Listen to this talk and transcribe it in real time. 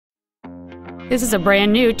This is a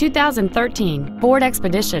brand new 2013 Ford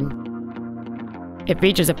Expedition. It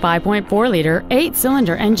features a 5.4-liter,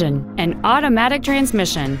 8-cylinder engine, an automatic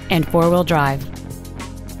transmission, and 4-wheel drive.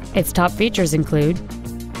 Its top features include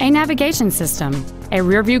a navigation system, a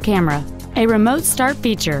rear-view camera, a remote start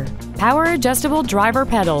feature, power adjustable driver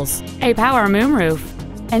pedals, a power moonroof,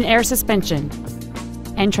 an air suspension,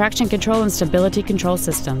 and traction control and stability control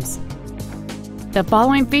systems. The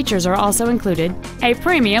following features are also included: a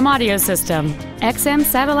premium audio system, XM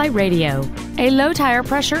satellite radio, a low tire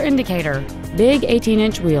pressure indicator, big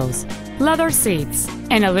 18-inch wheels, leather seats,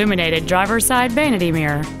 an illuminated driver's side vanity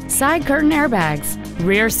mirror, side curtain airbags,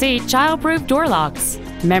 rear seat child-proof door locks,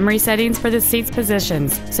 memory settings for the seat's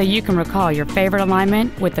positions so you can recall your favorite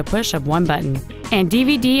alignment with the push of one button, and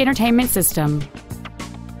DVD entertainment system.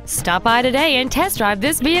 Stop by today and test drive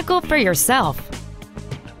this vehicle for yourself.